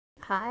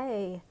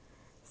Hi.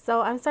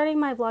 So I'm starting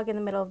my vlog in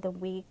the middle of the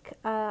week.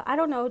 I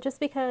don't know, just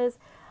because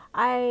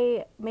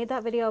I made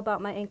that video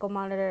about my ankle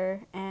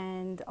monitor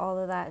and all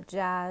of that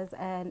jazz,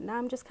 and now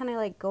I'm just kind of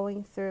like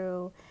going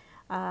through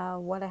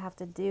what I have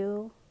to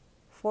do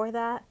for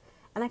that.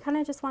 And I kind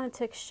of just wanted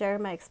to share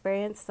my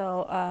experience.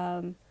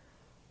 So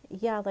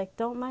yeah, like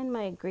don't mind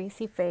my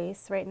greasy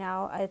face right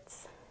now.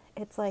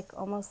 It's like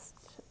almost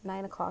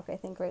 9 o'clock I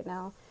think right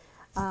now.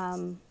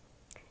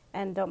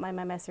 And don't mind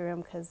my messy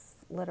room because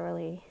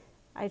literally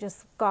I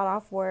just got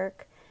off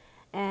work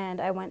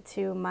and I went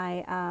to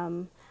my,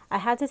 I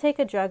had to take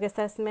a drug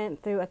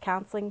assessment through a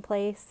counseling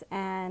place,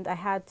 and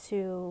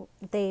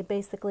they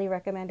basically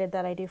recommended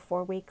that I do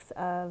 4 weeks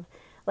of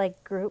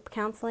like group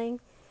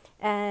counseling.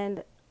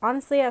 And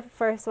honestly, at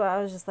first,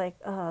 I was just like,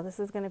 oh, this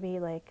is going to be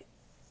like,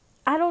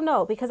 I don't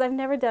know, because I've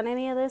never done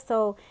any of this.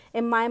 So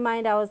in my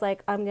mind, I was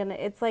like,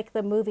 it's like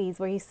the movies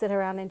where you sit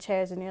around in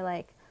chairs and you're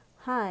like,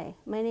 hi,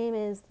 my name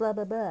is blah,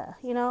 blah, blah,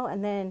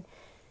 and then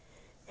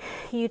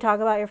you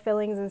talk about your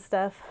feelings and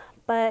stuff.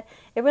 But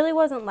it really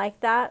wasn't like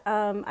that.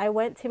 I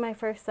went to my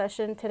first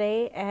session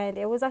today and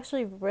it was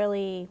actually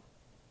really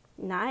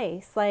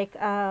nice. Like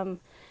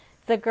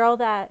the girl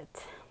that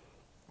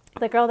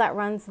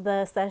runs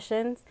the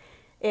sessions,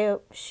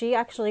 she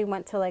actually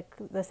went to like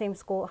the same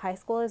high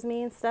school as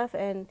me and stuff,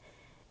 and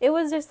it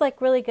was just like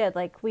really good.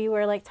 Like we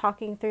were like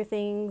talking through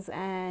things,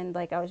 and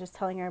like I was just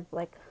telling her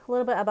like a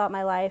little bit about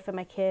my life and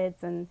my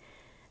kids and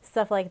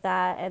stuff like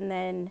that, and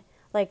then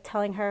like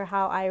telling her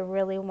how I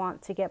really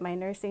want to get my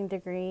nursing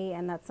degree,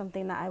 and that's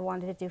something that I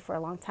wanted to do for a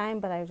long time,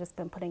 but I've just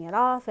been putting it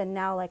off. And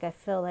now like I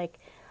feel like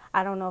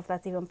I don't know if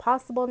that's even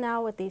possible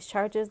now with these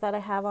charges that I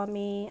have on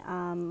me.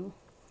 And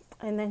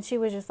then she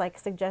was just like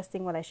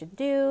suggesting what I should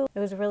do. It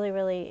was really,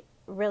 really,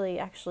 really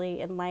actually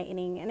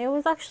enlightening. And it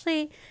was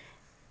actually,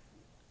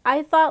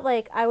 I thought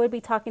like I would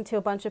be talking to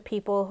a bunch of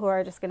people who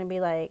are just going to be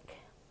like,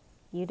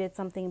 you did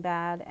something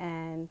bad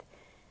and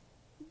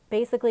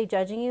basically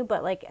judging you.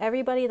 But like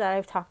everybody that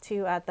I've talked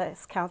to at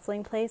this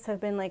counseling place have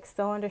been like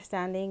so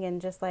understanding,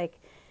 and just like,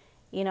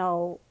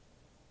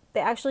 they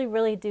actually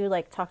really do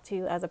like talk to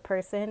you as a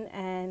person.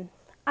 And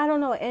I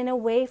don't know, in a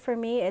way for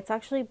me, it's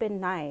actually been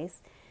nice.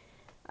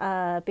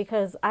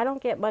 Because I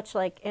don't get much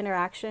like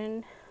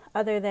interaction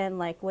other than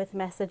like with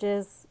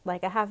messages.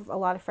 Like I have a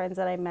lot of friends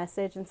that I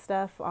message and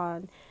stuff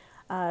on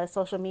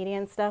social media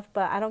and stuff,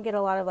 but I don't get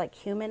a lot of like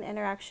human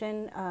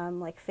interaction,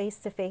 like face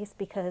to face,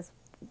 because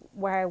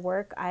where I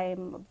work,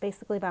 I'm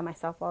basically by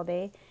myself all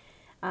day.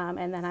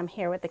 And then I'm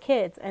here with the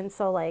kids. And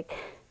so like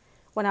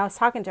when I was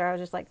talking to her, I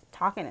was just like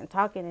talking and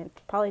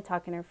probably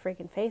talking her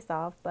freaking face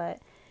off. But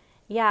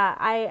yeah,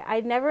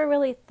 I never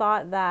really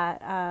thought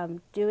that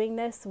doing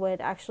this would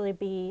actually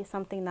be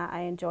something that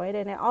I enjoyed.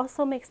 And it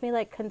also makes me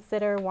like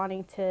consider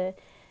wanting to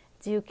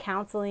do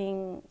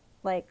counseling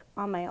like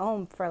on my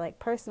own for like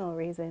personal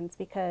reasons,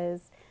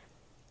 because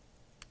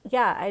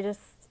yeah,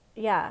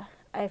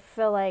 I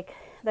feel like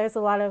there's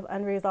a lot of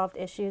unresolved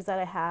issues that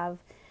I have,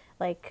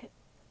 like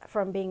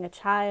from being a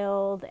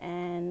child.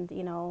 And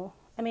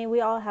I mean,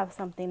 we all have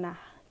something that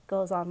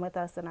goes on with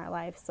us in our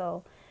life.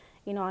 So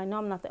I know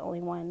I'm not the only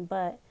one,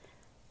 but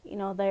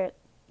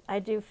I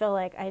do feel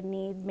like I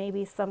need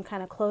maybe some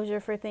kind of closure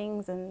for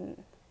things.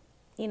 And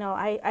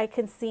I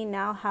can see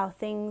now how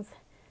things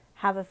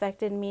have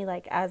affected me,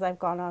 like as I've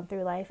gone on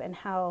through life, and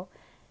how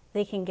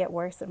they can get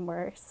worse and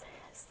worse.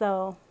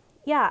 So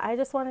yeah, I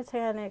just wanted to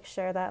kind of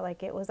share that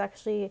like it was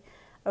actually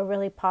a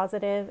really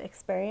positive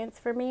experience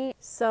for me.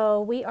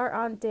 So we are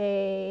on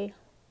day,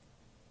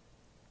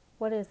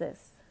 what is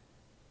this?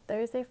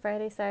 Thursday,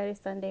 Friday, Saturday,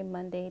 Sunday,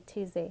 Monday,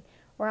 Tuesday.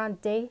 We're on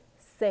day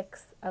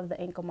 6 of the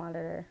ankle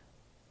monitor.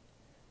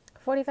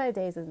 45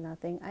 days is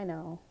nothing, I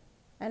know.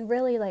 And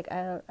really, like,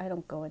 I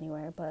don't go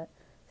anywhere, but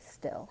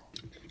still.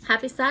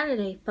 Happy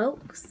Saturday,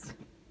 folks.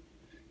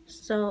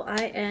 So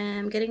I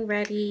am getting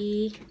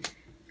ready.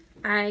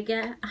 I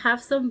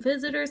have some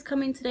visitors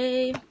coming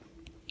today.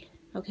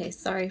 Okay,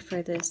 sorry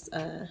for this.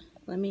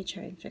 Let me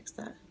try and fix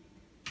that.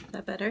 Is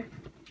that better?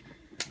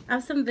 I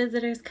have some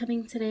visitors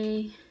coming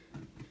today.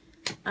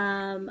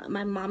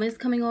 My mom is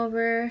coming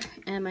over,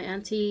 and my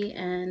auntie,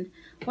 and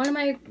one of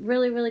my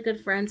really, really good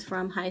friends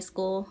from high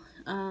school.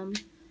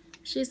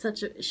 She's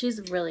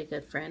a really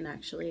good friend,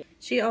 actually.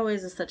 She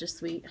always is such a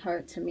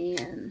sweetheart to me,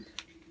 and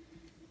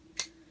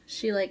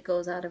she like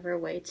goes out of her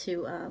way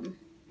to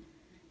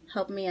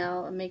help me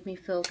out and make me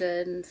feel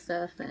good and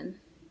stuff. And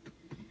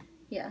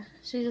yeah,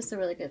 she's just a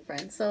really good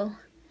friend. So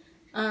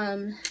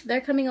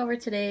they're coming over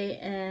today,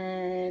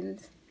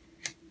 and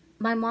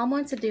my mom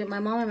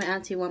and my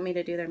auntie want me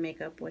to do their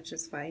makeup, which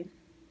is fine.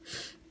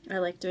 I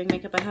like doing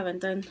makeup. I haven't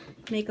done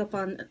makeup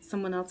on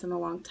someone else in a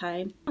long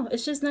time. Oh,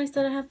 it's just nice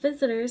that I have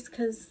visitors,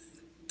 because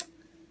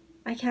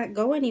I can't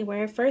go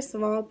anywhere, first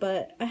of all,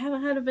 but I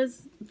haven't had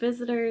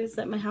visitors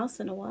at my house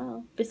in a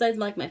while. Besides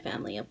like my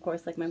family, of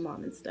course, like my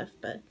mom and stuff.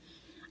 But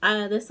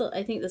I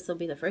think this will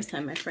be the first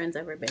time my friend's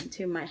ever been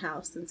to my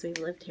house since we've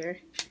lived here.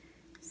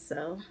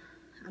 So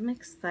I'm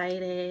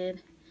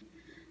excited.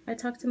 I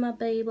talked to my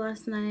babe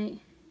last night,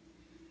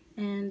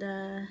 and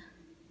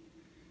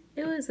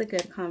it was a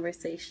good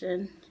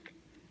conversation.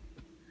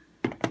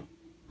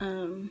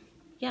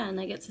 Yeah,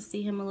 and I get to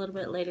see him a little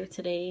bit later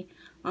today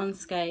on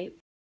Skype.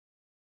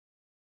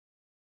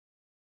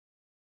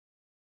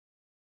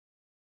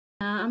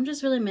 I'm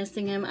just really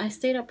missing him. I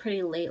stayed up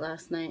pretty late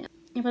last night,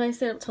 but I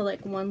stayed up till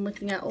like 1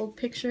 looking at old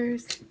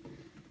pictures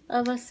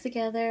of us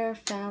together,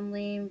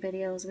 family,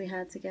 videos we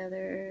had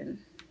together, and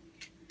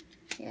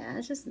yeah,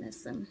 I just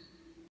miss him.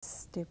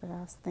 Stupid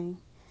ass thing.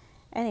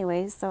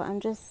 Anyways, so I'm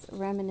just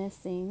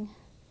reminiscing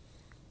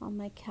on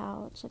my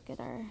couch. Look at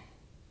our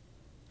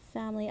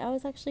family. I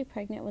was actually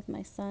pregnant with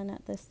my son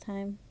at this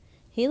time.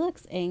 He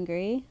looks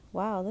angry.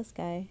 Wow, this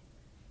guy.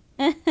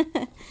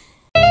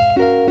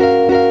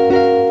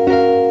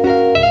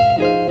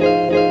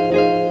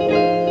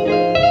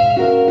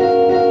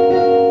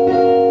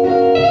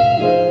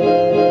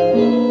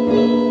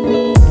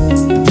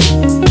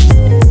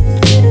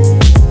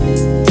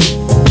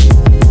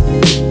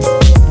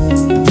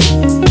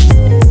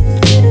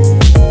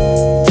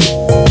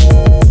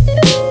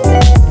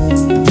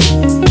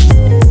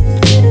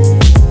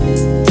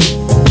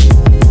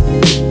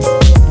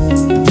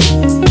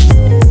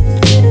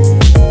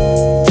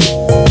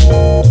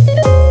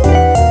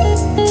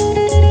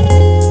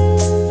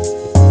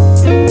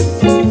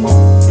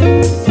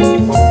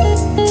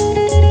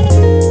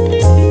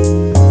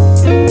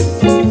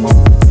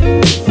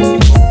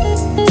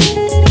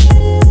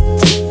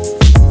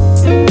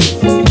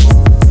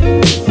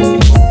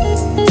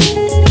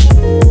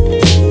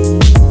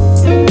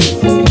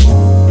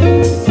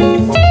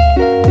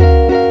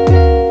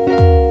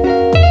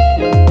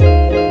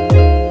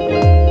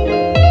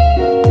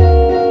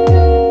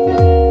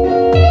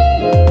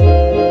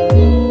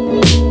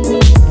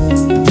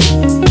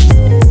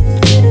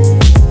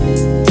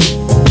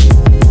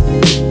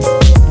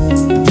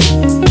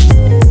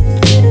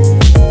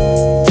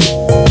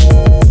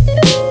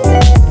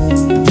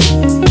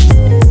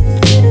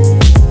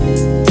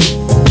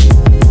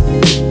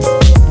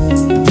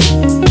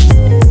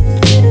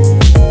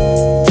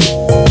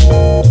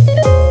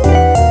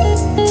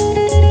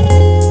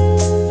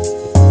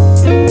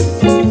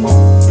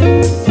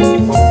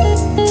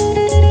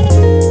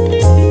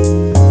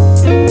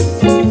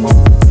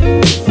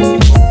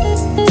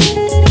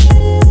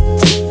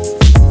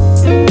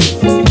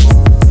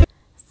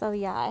 So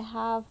yeah, I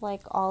have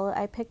like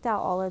I picked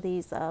out all of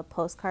these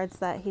postcards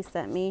that he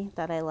sent me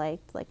that I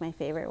liked, like my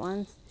favorite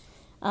ones.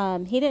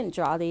 He didn't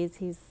draw these.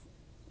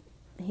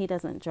 He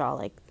doesn't draw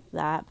like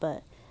that,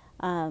 but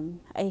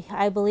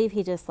I believe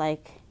he just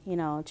like, you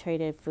know,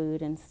 traded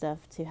food and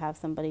stuff to have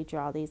somebody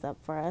draw these up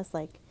for us,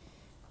 like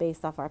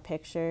based off our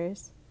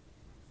pictures.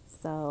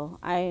 So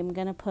I'm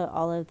gonna put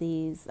all of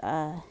these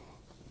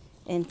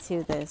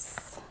into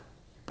this,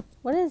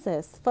 what is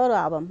this, photo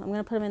album. I'm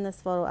gonna put them in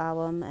this photo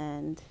album.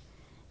 And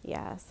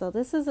yeah, so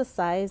this is the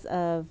size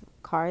of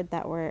card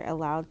that we're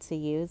allowed to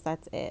use.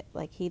 That's it.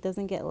 Like, he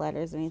doesn't get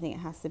letters or anything.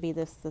 It has to be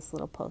this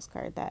little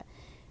postcard that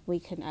we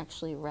can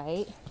actually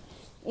write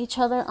each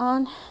other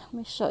on. Let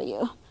me show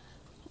you.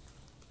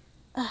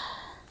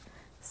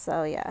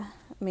 So yeah,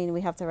 I mean,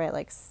 we have to write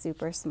like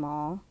super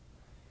small.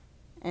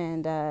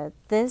 And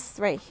this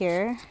right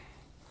here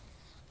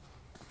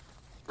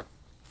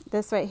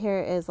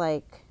is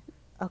like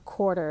a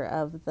quarter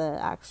of the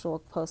actual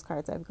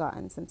postcards I've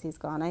gotten since he's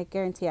gone. I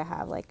guarantee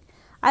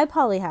I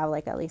probably have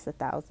like at least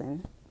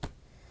 1,000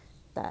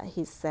 that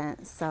he's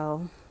sent,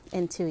 so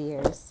in 2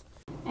 years.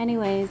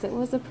 Anyways, it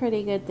was a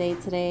pretty good day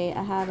today.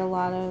 I had a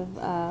lot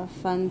of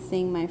fun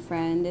seeing my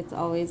friend. It's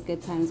always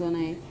good times when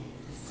I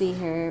see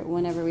her.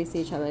 Whenever we see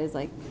each other, it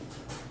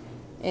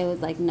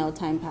was like no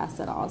time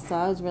passed at all. So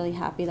I was really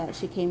happy that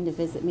she came to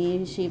visit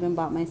me. She even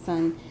brought my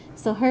son.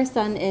 So her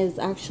son is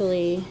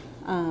actually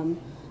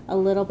a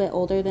little bit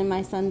older than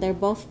my son. They're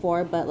both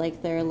 4, but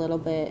like they're a little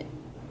bit,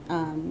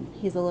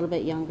 he's a little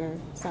bit younger.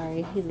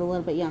 Sorry, he's a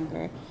little bit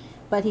younger,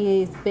 but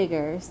he's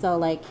bigger. So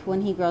like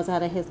when he grows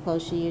out of his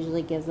clothes, she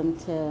usually gives them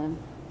to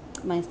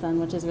my son,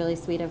 which is really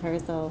sweet of her.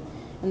 So,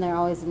 and they're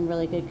always in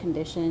really good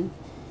condition.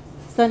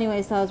 So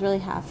anyway, so I was really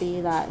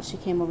happy that she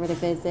came over to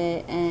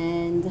visit.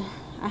 And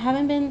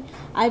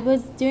I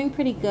was doing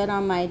pretty good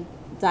on my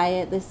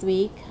diet this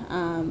week.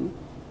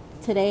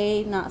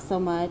 Today, not so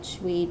much.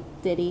 We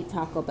did eat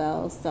Taco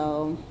Bell,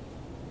 so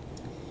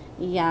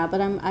yeah,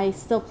 but I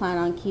still plan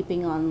on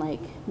keeping on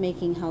like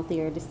making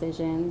healthier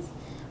decisions.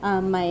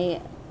 My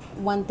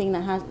one thing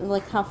that has,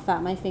 like, how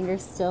fat my finger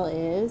still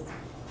is,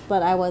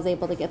 but I was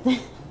able to get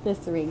this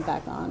ring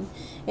back on.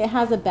 It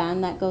has a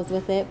band that goes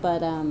with it,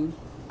 but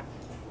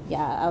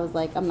yeah, I was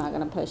like, I'm not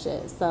gonna push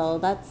it. So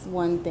that's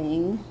one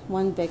thing,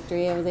 one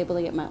victory. I was able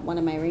to get one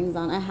of my rings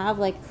on. I have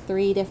like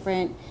 3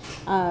 different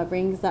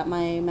rings that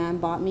my man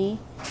bought me,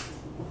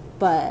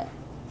 but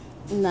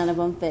none of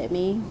them fit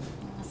me.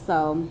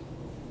 So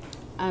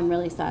I'm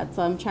really sad.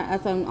 So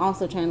I'm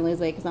also trying to lose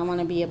weight because I want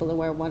to be able to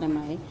wear one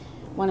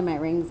of my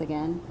rings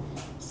again.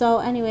 So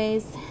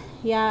anyways,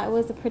 yeah, it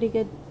was a pretty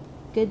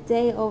good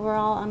day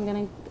overall. I'm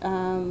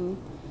gonna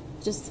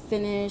just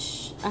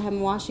finish. I am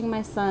washing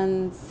my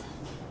son's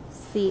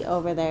seat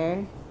over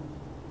there.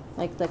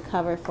 like the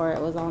cover for it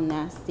was all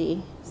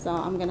nasty. So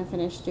I'm gonna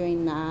finish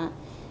doing that,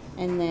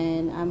 and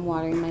then I'm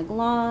watering my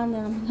lawn,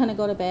 and I'm gonna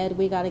go to bed.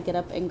 We gotta get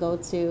up and go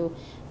to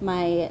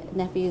my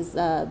nephew's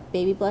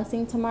baby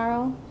blessing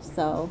tomorrow,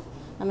 so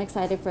I'm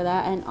excited for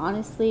that. And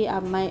honestly,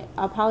 I'm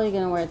probably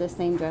gonna wear the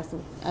same dress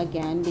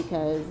again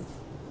because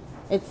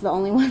it's the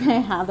only one I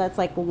have that's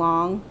like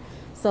long.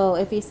 So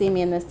if you see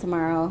me in this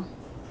tomorrow,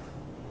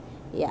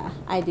 yeah,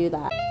 I do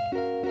that.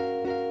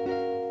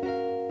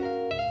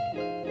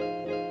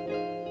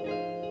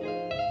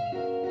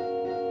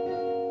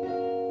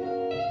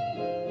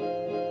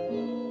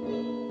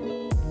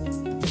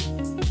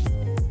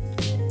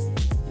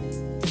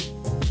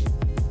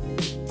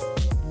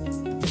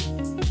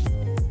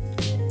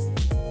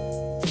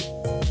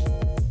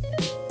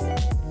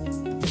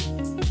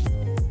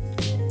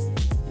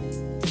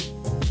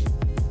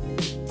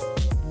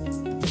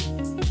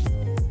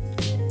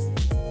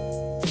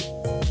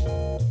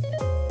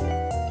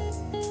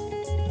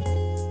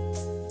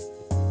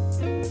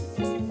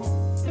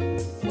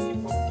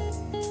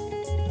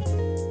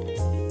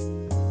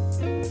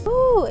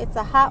 Ooh, it's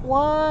a hot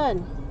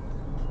one.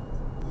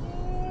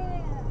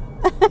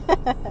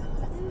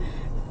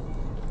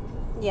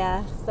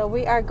 Yeah, so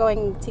we are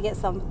going to get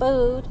some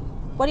food.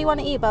 What do you want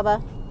to eat,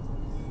 Bubba?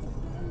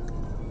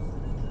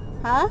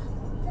 Huh?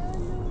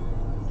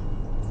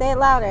 Say it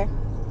louder.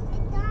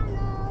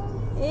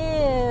 McDonald's.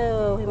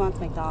 Ew, he wants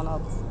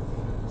McDonald's.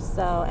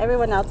 So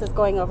everyone else is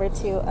going over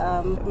to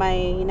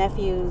my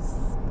nephew's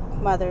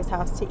mother's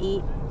house to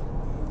eat.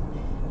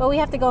 But we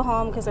have to go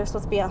home because they're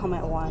supposed to be at home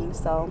at 1.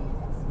 So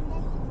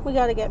we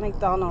got to get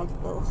McDonald's.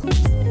 Ugh.